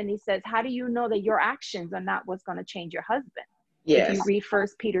submits, and he says, how do you know that your actions are not what's going to change your husband? If Yes. you read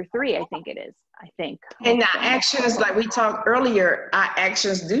First Peter 3, I think it is. I think. Oh, And our don't actions, quote like me. we talked earlier, our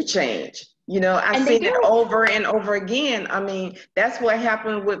actions do change. I've And they seen it do. over and over again. I mean, that's what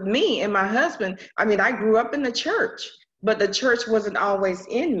happened with me and my husband. I mean, I grew up in the church, but the church wasn't always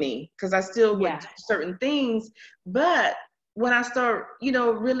in me because I still would Yeah. do certain things. But when I start,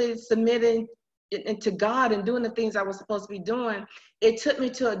 really submitting into God and doing the things I was supposed to be doing, it took me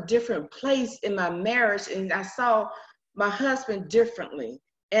to a different place in my marriage, and I saw my husband differently.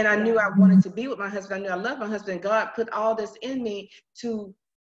 And I knew Yeah. I wanted to be with my husband. I knew I loved my husband. God put all this in me to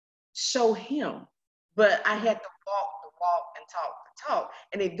show him. But I Yeah. had to walk the walk and talk the talk.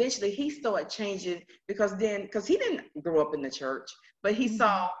 And eventually he started changing because he didn't grow up in the church, but he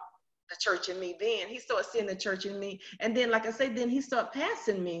saw Mm-hmm. the church in me then. He started seeing the church in me. And then, like I said, then he started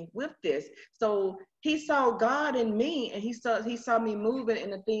passing me with this. So he saw God in me, and he saw me moving in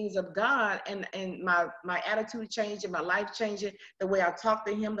the things of God, and my attitude changing, my life changing, the way I talk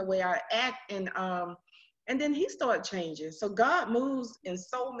to him, the way I act, and then he started changing. So God moves in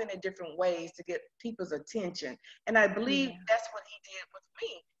so many different ways to get people's attention. And I believe Yeah. that's what he did with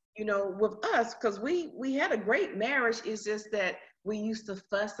me, with us, because we had a great marriage. It's just that We used to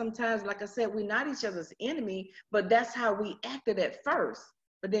fuss sometimes. Like I said, we're not each other's enemy, but that's how we acted at first.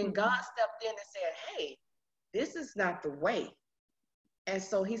 But then God stepped in and said, hey, this is not the way. And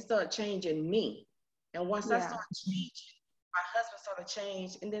so he started changing me. And once I started changing, my husband started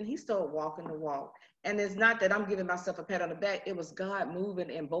change, and then he started walking the walk. And it's not that I'm giving myself a pat on the back. It was God moving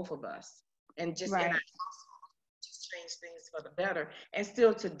in both of us. And just in our household, just change things for the better. And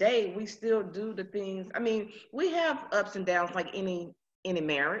still today, we still do the things. I mean, we have ups and downs like any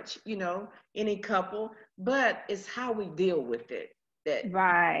marriage, you know, any couple, but it's how we deal with it.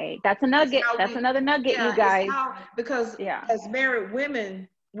 That's a nugget. That's We, another nugget, you yeah, it's guys. how, because as married women,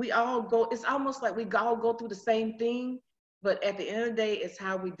 we all go, it's almost like we all go through the same thing, but at the end of the day, it's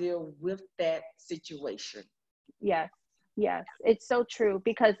how we deal with that situation. Yes. Yes. It's so true,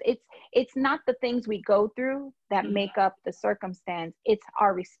 because it's not the things we go through that make up the circumstance. It's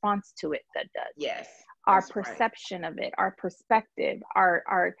our response to it that does. Yes. Our perception of it, our perspective,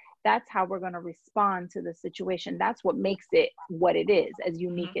 our that's how we're going to respond to the situation. That's what makes it what it is, as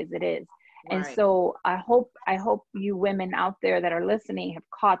unique as it is. And so I hope you women out there that are listening have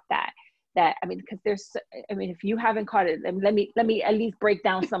caught that. I mean, because if you haven't caught it, let me at least break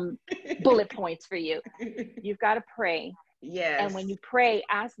down some bullet points for you. You've got to pray. Yes. And when you pray,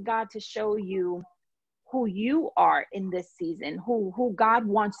 ask God to show you who you are in this season, who God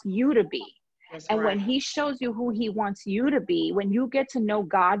wants you to be. And when he shows you who he wants you to be, when you get to know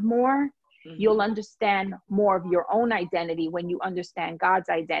God more, you'll understand more of your own identity when you understand God's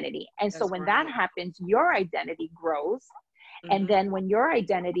identity. And so when that happens, your identity grows. And then when your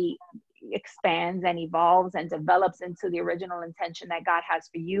identity expands and evolves and develops into the original intention that God has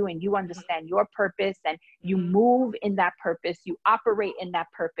for you, and you understand your purpose and you move in that purpose, you operate in that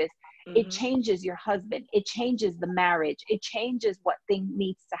purpose, it changes your husband, it changes the marriage, it changes what thing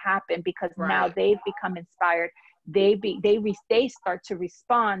needs to happen, because now they've become inspired. They start to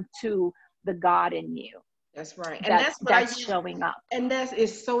respond to the God in you. That's right. And that's showing up. And that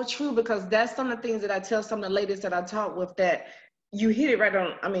is so true, because that's some of the things that I tell some of the ladies that I talk with, that you hit it right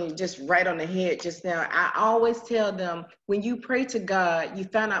on, I mean, just right on the head just now. I always tell them, when you pray to God, you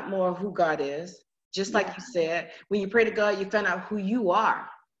find out more of who God is. Just like you said, when you pray to God, you find out who you are,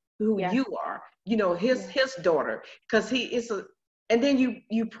 you know, his daughter, because he is and then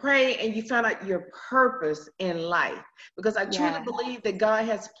you pray and you find out your purpose in life, because I truly believe that God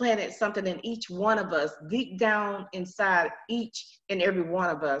has planted something in each one of us, deep down inside each and every one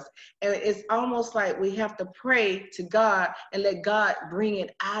of us. And it's almost like we have to pray to God and let God bring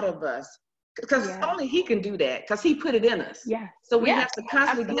it out of us, because only he can do that, because he put it in us. So we have to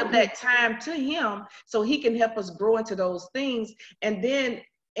constantly give that time to him so he can help us grow into those things. And then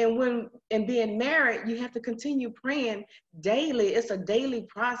and being married, you have to continue praying daily. It's a daily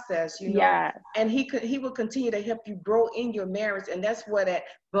process, you know. And he will continue to help you grow in your marriage. And that's where that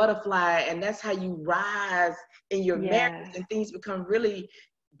butterfly, and that's how you rise in your marriage, and things become really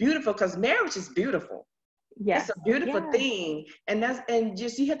beautiful, because marriage is beautiful. It's a beautiful thing. And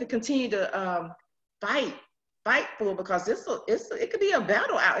just you have to continue to fight for it, because it could be a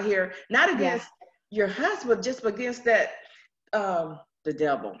battle out here, not against your husband, just against that the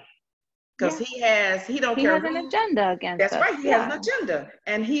devil, because he don't care. He has an agenda against us. That's right. He has an agenda,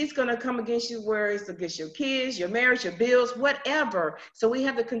 and he's going to come against you, where it's against your kids, your marriage, your bills, whatever. So we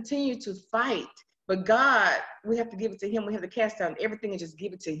have to continue to fight. But God, we have to give it to him. We have to cast down everything and just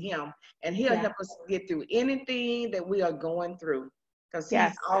give it to him, and he'll help us get through anything that we are going through. Because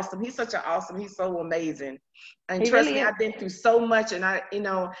he's awesome. He's he's so amazing. And trust me, I've been through so much. And I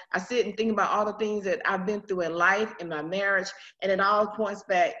sit and think about all the things that I've been through in life, in my marriage. And it all points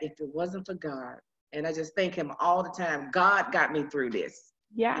back, if it wasn't for God. And I just thank him all the time. God got me through this.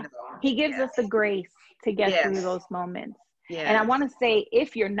 He gives us the grace to get through those moments. And I want to say,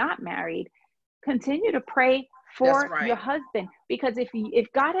 if you're not married, continue to pray for your husband, because if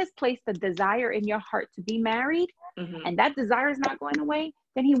God has placed a desire in your heart to be married, and that desire is not going away,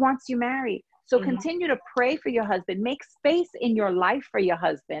 then he wants you married. So continue to pray for your husband. Make space in your life for your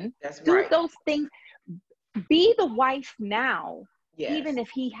husband. Do those things. Be the wife now, even if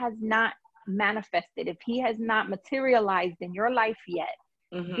he has not manifested, if he has not materialized in your life yet.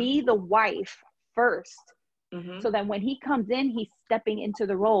 Be the wife first, so that when he comes in, he's stepping into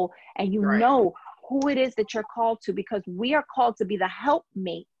the role, and you know who it is that you're called to, because we are called to be the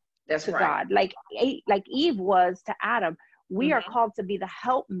helpmate to God, like Eve was to Adam. We are called to be the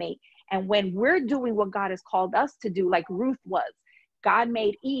helpmate. And when we're doing what God has called us to do, like Ruth was, God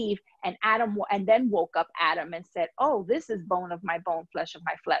made Eve, and then woke up Adam and said, oh, this is bone of my bone, flesh of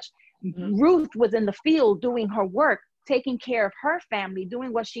my flesh. Ruth was in the field doing her work. taking care of her family,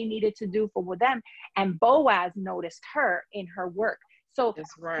 doing what she needed to do for them. And Boaz noticed her in her work. So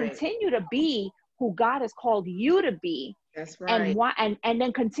That's right. continue to be who God has called you to be. That's And right. why, and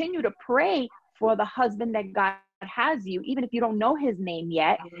then continue to pray for the husband that God has you, even if you don't know his name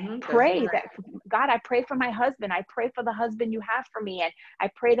yet. That's Pray right. that, God, I pray for my husband. I pray for the husband you have for me. And I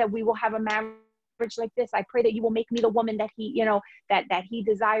pray that we will have a marriage like this. I pray that you will make me the woman that he, that he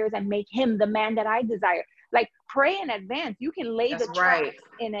desires, and make him the man that I desire. Like, pray in advance. You can lay That's the right. tracks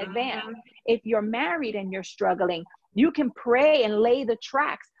in advance. If you're married and you're struggling, you can pray and lay the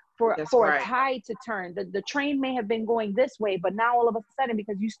tracks That's for a right. tide to turn. The train may have been going this way, but now all of a sudden,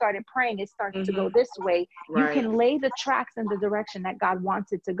 because you started praying, it starts to go this way. You Right. can lay the tracks in the direction that God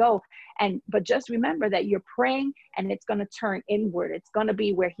wants it to go. But just remember that you're praying, and it's going to turn inward. It's going to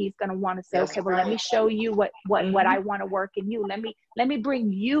be where he's going to want to say, That's okay, well, let right. me show you what I want to work in you. Let me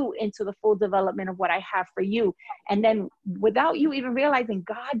bring you into the full development of what I have for you. And then, without you even realizing,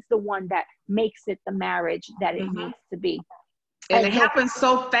 God's the one that makes it the marriage that it needs to be. And it happens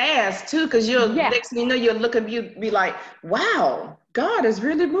so fast too, because next thing you know, you'll look at you be like, wow, God is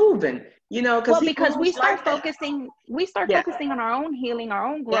really moving, because well, he because we moves start like that. focusing Yeah. on our own healing, our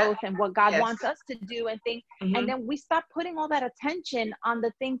own Yeah. growth, and what God Yes. wants us to do and things. And Mm-hmm. then we stop putting all that attention on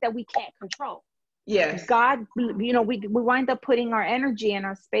the things that we can't control. Yes. God, we wind up putting our energy and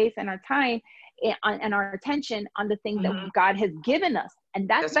our space and our time and our attention on the things that God has given us. And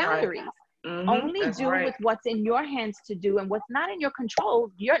that's That's right. boundaries. Only That's do right. with what's in your hands to do, and what's not in your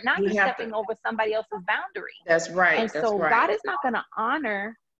control. You're You have stepping to. over somebody else's boundary. That's right. And That's so right. God is not going to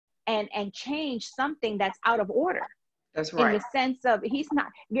honor and change something that's out of order. That's In right. the sense of, he's not,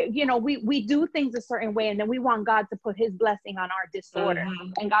 we do things a certain way, and then we want God to put his blessing on our disorder.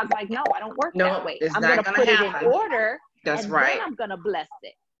 And God's like, no, I don't work that No, way. it's I'm going not to gonna put it in happen. order, That's and right. then I'm going to bless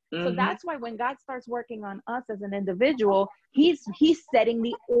it. So that's why when God starts working on us as an individual, he's setting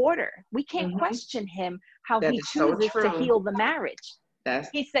the order. We can't question him how That he is so chooses to true. heal the marriage. That's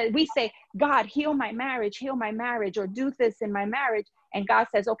We say, God, heal my marriage, or do this in my marriage. And God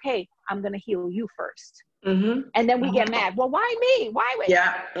says, okay, I'm going to heal you first. And then we get mad. Well, why me? Why would?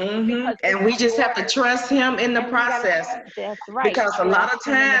 Yeah. Because it's And we just have to order. trust him in the And we gotta, process. that's right. Because a lot of Trust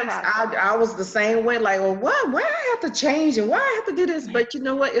him in the times process. I was the same way, like, well, why I have to change, and why I have to do this? But you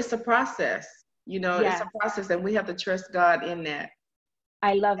know what? It's a process. It's Yes. a process, and we have to trust God in that.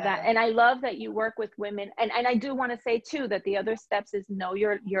 I love that. And I love that you work with women. And I do want to say too, that the other steps is know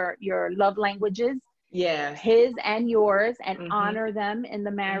your love languages. Yes. His and yours, and honor them in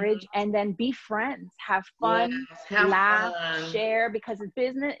the marriage. And then be friends, have fun, Yes. Have laugh, fun. share, because it's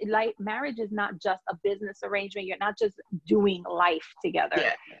business. Like, marriage is not just a business arrangement. You're not just doing life together.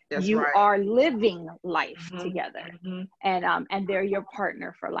 Yeah, that's You right. are living life together. And they're your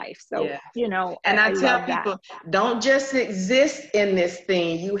partner for life. So, And I tell love people, that. don't just exist in this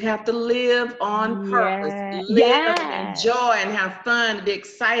thing. You have to live on purpose, Yeah. live and Yes. enjoy and have fun, be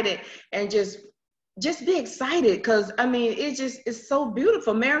excited, and just be excited, because it's so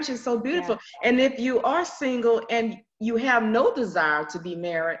beautiful. Marriage is so beautiful. And if you are single and you have no desire to be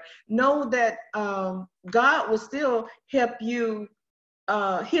married, know that God will still help you.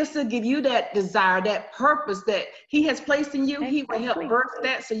 He'll still give you that desire, that purpose that he has placed in you. He will help birth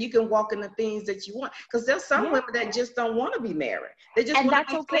that, so you can walk in the things that you want. Because there's some women that just don't want to be married. They just want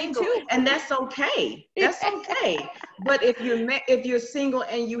to be single, and that's okay. That's okay. But if you're single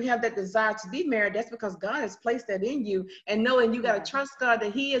and you have that desire to be married, that's because God has placed that in you. And you got to trust God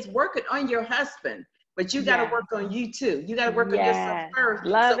that he is working on your husband. But you got to work on you too. You got to work on yourself first.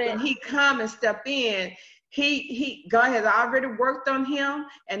 Love so it. when he come and step in, God has already worked on him,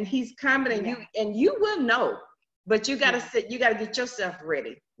 and he's coming, and you will know. But you got to you got to get yourself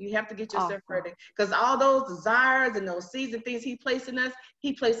ready. You have to get yourself ready, because all those desires and those seeds and things he placed in us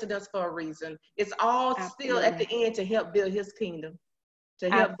for a reason. It's all still at the end to help build his kingdom.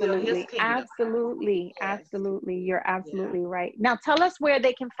 Absolutely. You're absolutely right. Now tell us where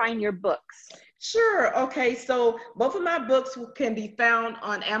they can find your books. Sure. Okay. So both of my books can be found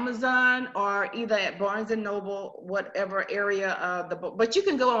on Amazon, or either at Barnes and Noble, whatever area of the book. But you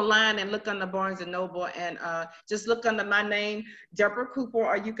can go online and look under Barnes and Noble, and just look under my name, Deborah Cooper,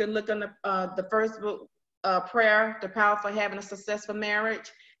 or you can look on the first book, Prayer, The Power for Having a Successful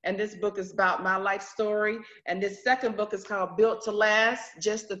Marriage. And this book is about my life story. And this second book is called Built to Last,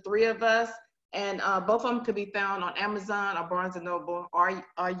 Just the Three of Us. And both of them could be found on Amazon or Barnes & Noble, or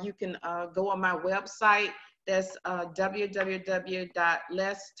you can go on my website. That's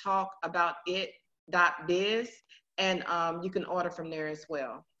www.letstalkaboutit.biz, and you can order from there as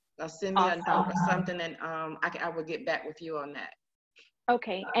well. Send me a note or something, and I will get back with you on that.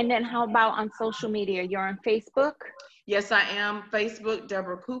 Okay. And then how about on social media? You're on Facebook? Yes, I am. Facebook,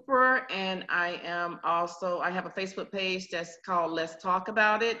 Deborah Cooper, and I am also, I have a Facebook page that's called Let's Talk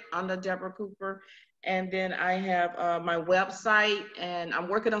About It under Deborah Cooper. And then I have my website, and I'm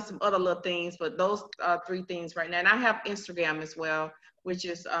working on some other little things, but those three things right now. And I have Instagram as well, which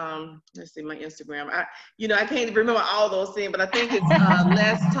is, let's see, my Instagram. I can't even remember all those things, but I think it's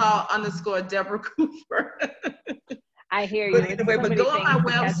Let's Talk _ Deborah Cooper. I hear But you. It's either way, so but many go on my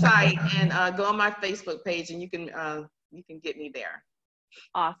things to catch up with. website and go on my Facebook page, and you can get me there.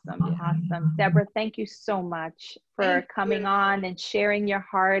 Awesome. Yeah. Awesome. Deborah, thank you so much for Thank coming you. on and sharing your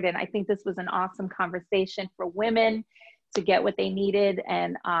heart. And I think this was an awesome conversation for women to get what they needed,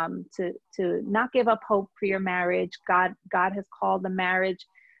 and to not give up hope for your marriage. God has called the marriage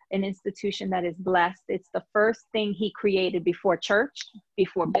an institution that is blessed. It's the first thing he created before church,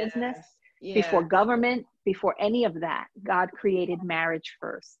 before business, Yes. before Yes. government, before any of that. God created marriage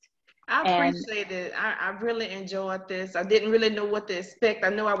first. I And appreciate it. I really enjoyed this. I didn't really know what to expect. I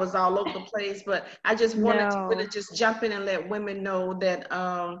know I was all over the place, but I just wanted to really no, just jump in and let women know that,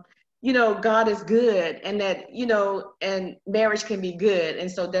 God is good, and that, and marriage can be good. And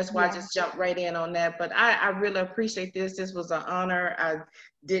so that's why I yeah. just jumped right in on that. But I really appreciate this. This was an honor. I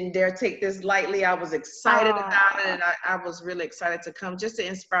didn't dare take this lightly. I was excited about it, Ah, and I was really excited to come just to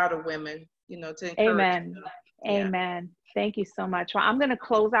inspire the women, to encourage amen. them. Yeah. Amen. Thank you so much. Well, I'm going to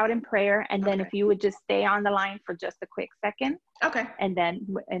close out in prayer, and then if Okay. you would just stay on the line for just a quick second, Okay. and then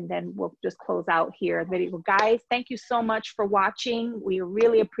we'll just close out here. Video guys, thank you so much for watching. We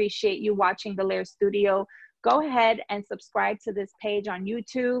really appreciate you watching the Lair Studio. Go ahead and subscribe to this page on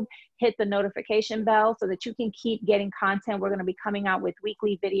YouTube. Hit the notification bell so that you can keep getting content. We're going to be coming out with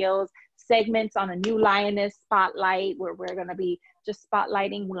weekly videos, segments on a new lioness spotlight, where we're going to be just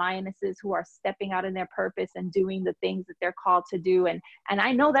spotlighting lionesses who are stepping out in their purpose and doing the things that they're called to do. And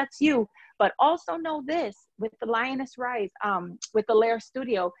I know that's you. But also know this, with the Lioness Rise, with the Lair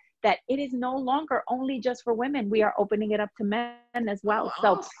Studio, that it is no longer only just for women. We are opening it up to men as well.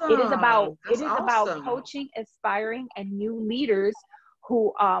 Oh, So it is about awesome. That's awesome. coaching, aspiring, and new leaders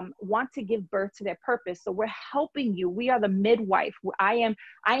who want to give birth to their purpose. So we're helping you. We are the midwife. I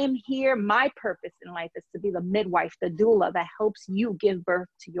am here. My purpose in life is to be the midwife, the doula that helps you give birth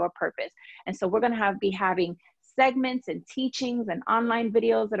to your purpose. And so we're going to be having segments and teachings and online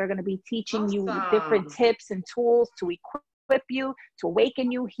videos that are going to be teaching you different Awesome. tips and tools to equip you, to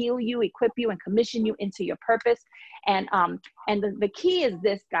awaken you, heal you, equip you, and commission you into your purpose. And the key is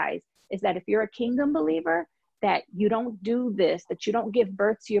this, guys, is that if you're a kingdom believer, that you don't do this, that you don't give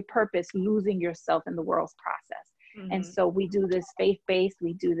birth to your purpose losing yourself in the world's process. And Hmm. so we do this faith-based,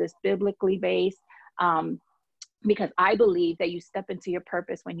 we do this biblically based, because I believe that you step into your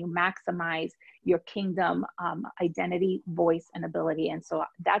purpose when you maximize your kingdom identity, voice, and ability. And so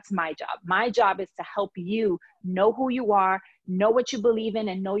that's my job. My job is to help you know who you are, know what you believe in,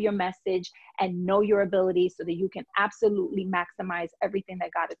 and know your message, and know your ability, so that you can absolutely maximize everything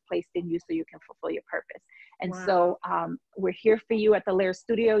that God has placed in you, so you can fulfill your purpose. And Wow. so we're here for you at the Lair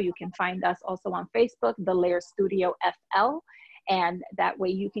Studio. You can find us also on Facebook, the Lair Studio FL. And that way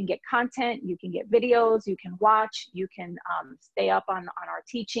you can get content, you can get videos, you can watch, you can stay up on our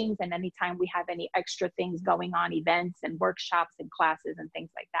teachings, and anytime we have any extra things going on, events and workshops and classes and things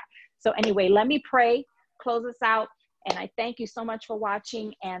like that. So anyway, let me pray, close us out. And I thank you so much for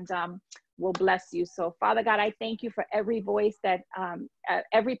watching, and we'll bless you. So Father God, I thank you for every voice that,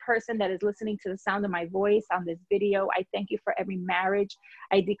 every person that is listening to the sound of my voice on this video. I thank you for every marriage.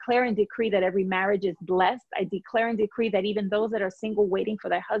 I declare and decree that every marriage is blessed. I declare and decree that even those that are single waiting for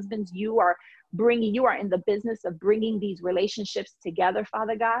their husbands, you are in the business of bringing these relationships together,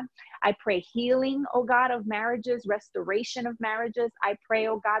 Father God. I pray healing, oh God, of marriages, restoration of marriages. I pray,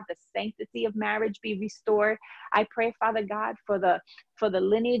 oh God, the sanctity of marriage be restored. I pray, Father God, for the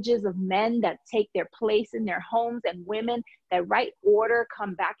lineages of men that take their place in their homes, and women that right order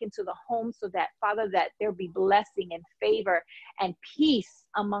come back into the home, so that, Father, that there be blessing and favor and peace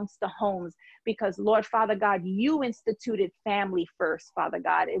amongst the homes. Because, Lord, Father God, you instituted family first, Father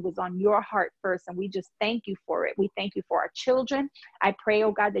God. It was on your heart first, and we just thank you for it. We thank you for our children. I pray,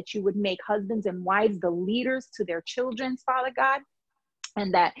 oh God, that you would make husbands and wives the leaders to their children, Father God.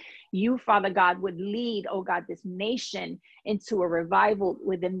 And that you, Father God, would lead, oh God, this nation into a revival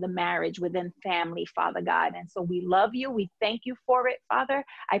within the marriage, within family, Father God. And so we love you. We thank you for it, Father.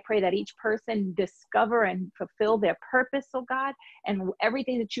 I pray that each person discover and fulfill their purpose, oh God, and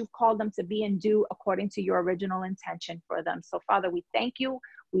everything that you've called them to be and do according to your original intention for them. So, Father, we thank you.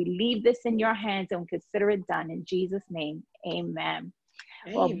 We leave this in your hands and we consider it done. In Jesus' name, amen.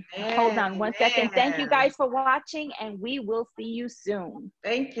 Well, hold Amen. on one second. Thank you Amen. guys for watching, and we will see you soon.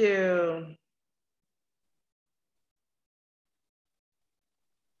 Thank you.